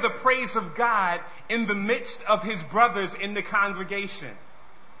declare the praise of God in the midst of his brothers in the congregation.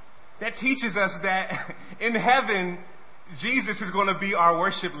 That teaches us that in heaven, Jesus is going to be our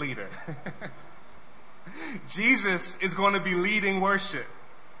worship leader. Jesus is going to be leading worship.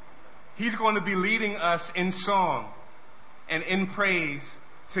 He's going to be leading us in song and in praise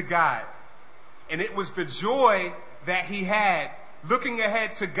to God. And it was the joy that he had looking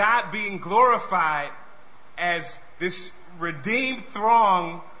ahead to God being glorified as this redeemed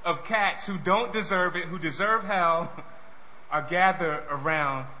throng of cats who don't deserve it, who deserve hell, are gathered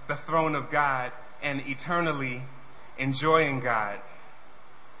around the throne of God and eternally enjoying God.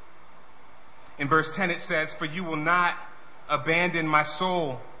 In verse 10 it says, for you will not abandon my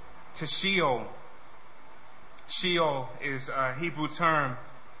soul to Sheol. Sheol is a Hebrew term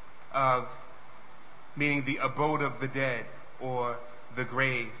of meaning the abode of the dead or the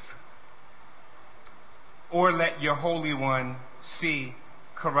grave. Or let your Holy One see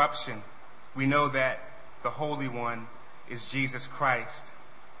corruption. We know that the Holy One is Jesus Christ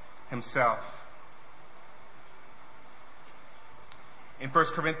himself. In 1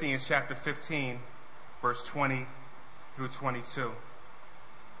 Corinthians chapter 15, verse 20 through 22,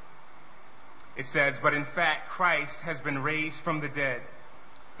 it says, but in fact, Christ has been raised from the dead,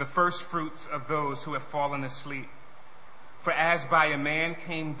 the first fruits of those who have fallen asleep. For as by a man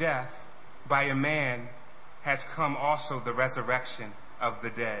came death, by a man has come also the resurrection of the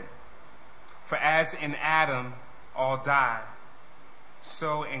dead. For as in Adam all die,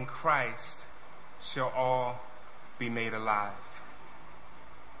 so in Christ shall all be made alive.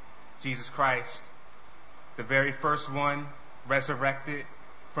 Jesus Christ, the very first one, resurrected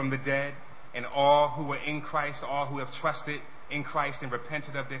from the dead, and all who are in Christ, all who have trusted in Christ and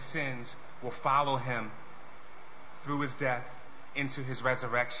repented of their sins, will follow him through his death into his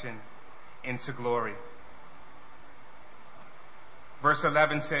resurrection, into glory. Verse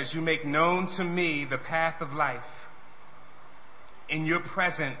 11 says, you make known to me the path of life. In your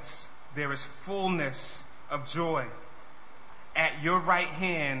presence there is fullness of joy. At your right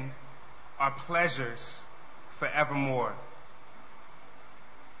hand are pleasures forevermore.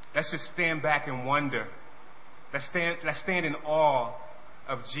 Let's just stand back and wonder. Let's stand in awe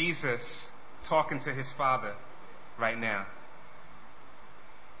of Jesus talking to his Father right now.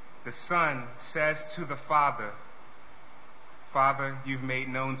 The Son says to the Father, Father, you've made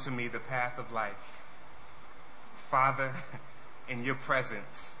known to me the path of life. Father, in your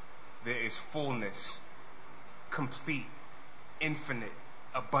presence, there is fullness, complete, infinite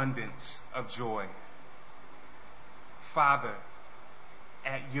abundance of joy. Father,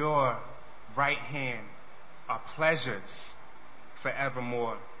 at your right hand are pleasures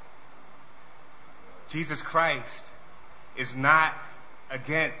forevermore. Jesus Christ is not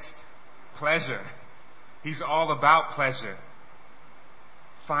against pleasure. He's all about pleasure.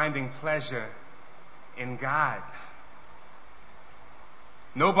 Finding pleasure in God.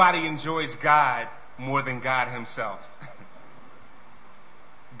 Nobody enjoys God more than God himself.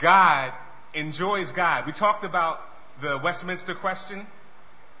 God enjoys God. We talked about the Westminster question.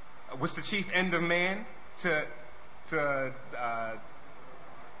 What's the chief end of man? To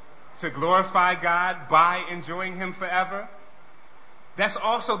glorify God by enjoying him forever. That's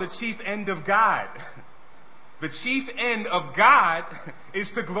also the chief end of God. The chief end of God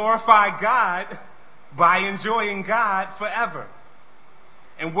is to glorify God by enjoying God forever.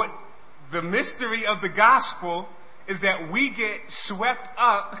 And what the mystery of the gospel is that we get swept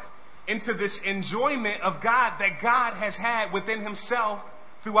up into this enjoyment of God that God has had within himself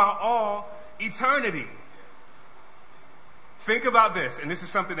throughout all eternity. Think about this, and this is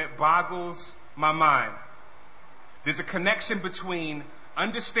something that boggles my mind. There's a connection between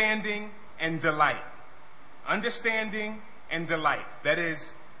understanding and delight. Understanding and delight. That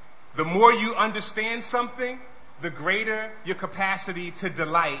is, the more you understand something, the greater your capacity to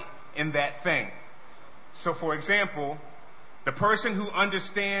delight in that thing. So, for example, the person who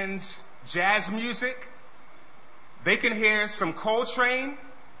understands jazz music, they can hear some Coltrane,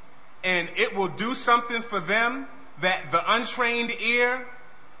 and it will do something for them that the untrained ear,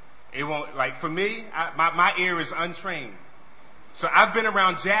 it won't. Like for me, my ear is untrained. So I've been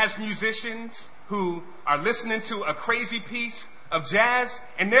around jazz musicians who are listening to a crazy piece of jazz,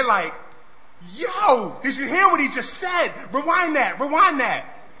 and they're like, yo, did you hear what he just said? Rewind that, rewind that.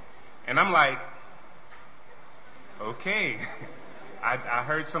 And I'm like, okay. I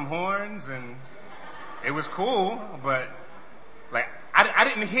heard some horns, and it was cool, but like I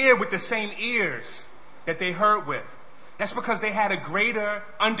didn't hear with the same ears that they heard with. That's because they had a greater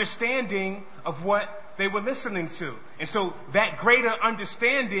understanding of what they were listening to. And so that greater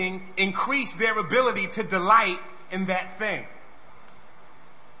understanding increased their ability to delight in that thing.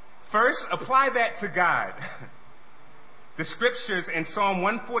 First, apply that to God. The scriptures in Psalm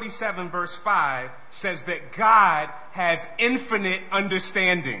 147 verse 5 says that God has infinite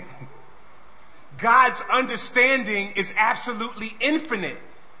understanding. God's understanding is absolutely infinite.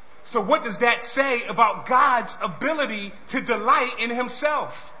 So what does that say about God's ability to delight in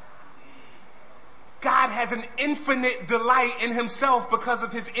himself? God has an infinite delight in himself because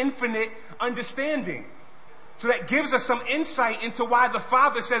of his infinite understanding. So that gives us some insight into why the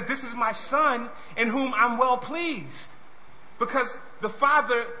Father says, this is my Son in whom I'm well pleased. Because the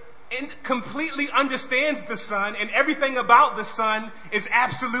Father completely understands the Son, and everything about the Son is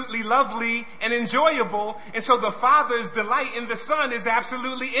absolutely lovely and enjoyable. And so the Father's delight in the Son is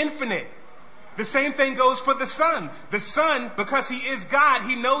absolutely infinite. The same thing goes for the Son. The Son, because he is God,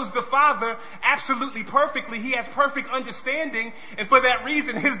 he knows the Father absolutely perfectly. He has perfect understanding. And for that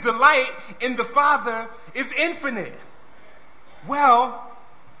reason, his delight in the Father is infinite. Well,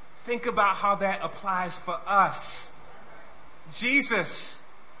 think about how that applies for us. Jesus,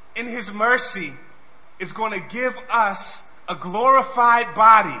 in his mercy, is going to give us a glorified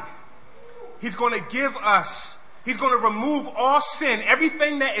body. He's going to remove all sin.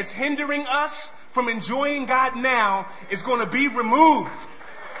 Everything that is hindering us from enjoying God now is going to be removed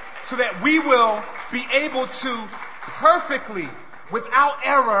so that we will be able to perfectly, without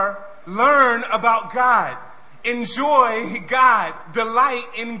error, learn about God, enjoy God, delight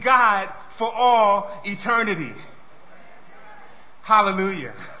in God for all eternity.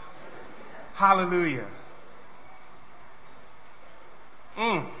 Hallelujah. Hallelujah.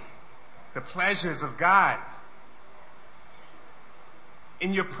 The pleasures of God.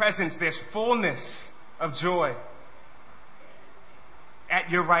 In your presence, there's fullness of joy. At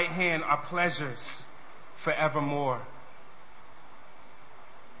your right hand are pleasures forevermore.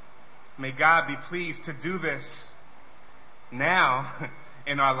 May God be pleased to do this now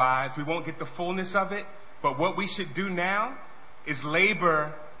in our lives. We won't get the fullness of it, but what we should do now is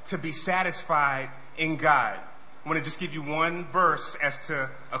labor to be satisfied in God. I want to just give you one verse as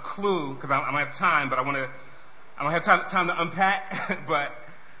to a clue, because I don't have time, but I don't have time to unpack, but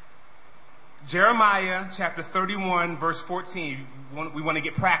Jeremiah chapter 31, verse 14, we want to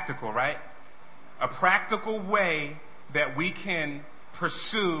get practical, right? A practical way that we can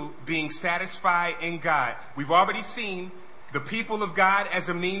pursue being satisfied in God. We've already seen the people of God as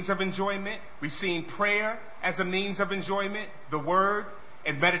a means of enjoyment. We've seen prayer as a means of enjoyment, the word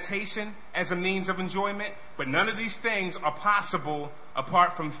and meditation as a means of enjoyment. But none of these things are possible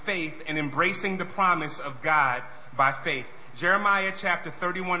apart from faith and embracing the promise of God by faith. Jeremiah chapter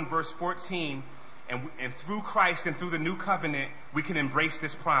 31, verse 14, and through Christ and through the new covenant, we can embrace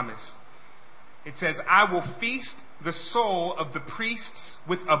this promise. It says, I will feast the soul of the priests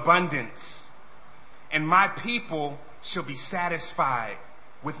with abundance, and my people shall be satisfied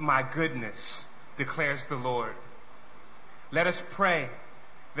with my goodness, declares the Lord. Let us pray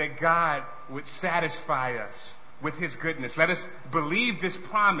that God would satisfy us with his goodness. Let us believe this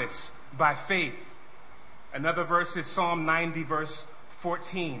promise by faith. Another verse is Psalm 90, verse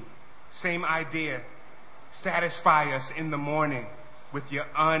 14. Same idea. Satisfy us in the morning with your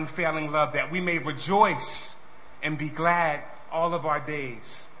unfailing love, that we may rejoice and be glad all of our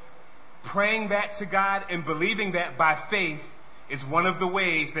days. Praying that to God and believing that by faith is one of the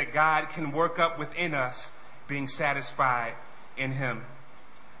ways that God can work up within us being satisfied in him.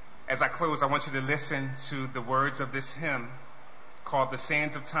 As I close, I want you to listen to the words of this hymn called The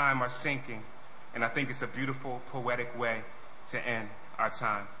Sands of Time Are Sinking. And I think it's a beautiful, poetic way to end our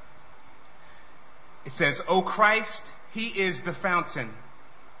time. It says, O Christ, he is the fountain,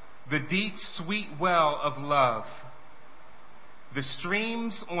 the deep, sweet well of love. The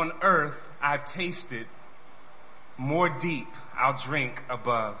streams on earth I've tasted, more deep I'll drink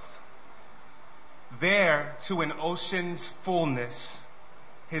above. There to an ocean's fullness,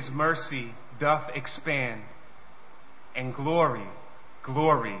 his mercy doth expand, and glory,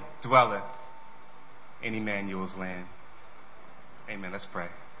 glory dwelleth in Emmanuel's land. Amen. Let's pray.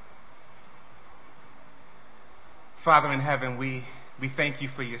 Father in heaven, we thank you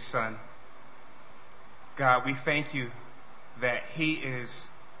for your Son. God, we thank you that he is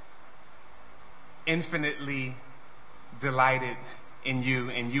infinitely delighted in you,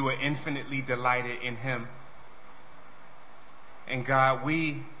 and you are infinitely delighted in him. And God,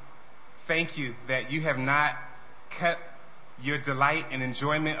 we thank you that you have not kept your delight and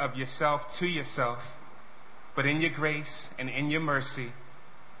enjoyment of yourself to yourself, but in your grace and in your mercy,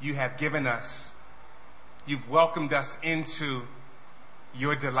 you have given us, you've welcomed us into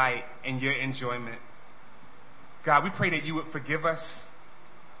your delight and your enjoyment. God, we pray that you would forgive us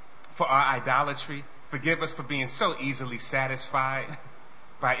for our idolatry. Forgive us for being so easily satisfied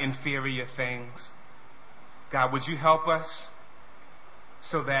by inferior things. God, would you help us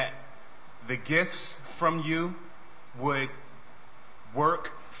so that the gifts from you would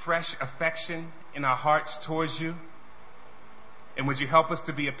work fresh affection in our hearts towards you? And would you help us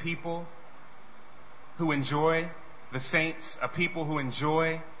to be a people who enjoy the saints, a people who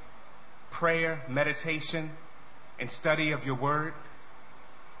enjoy prayer, meditation, and study of your word,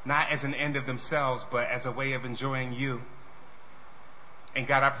 not as an end of themselves, but as a way of enjoying you. And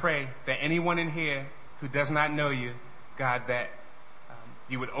God, I pray that anyone in here who does not know you, God, that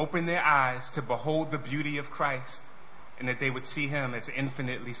you would open their eyes to behold the beauty of Christ, and that they would see him as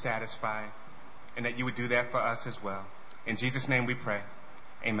infinitely satisfying, and that you would do that for us as well. In Jesus' name we pray.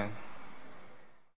 Amen.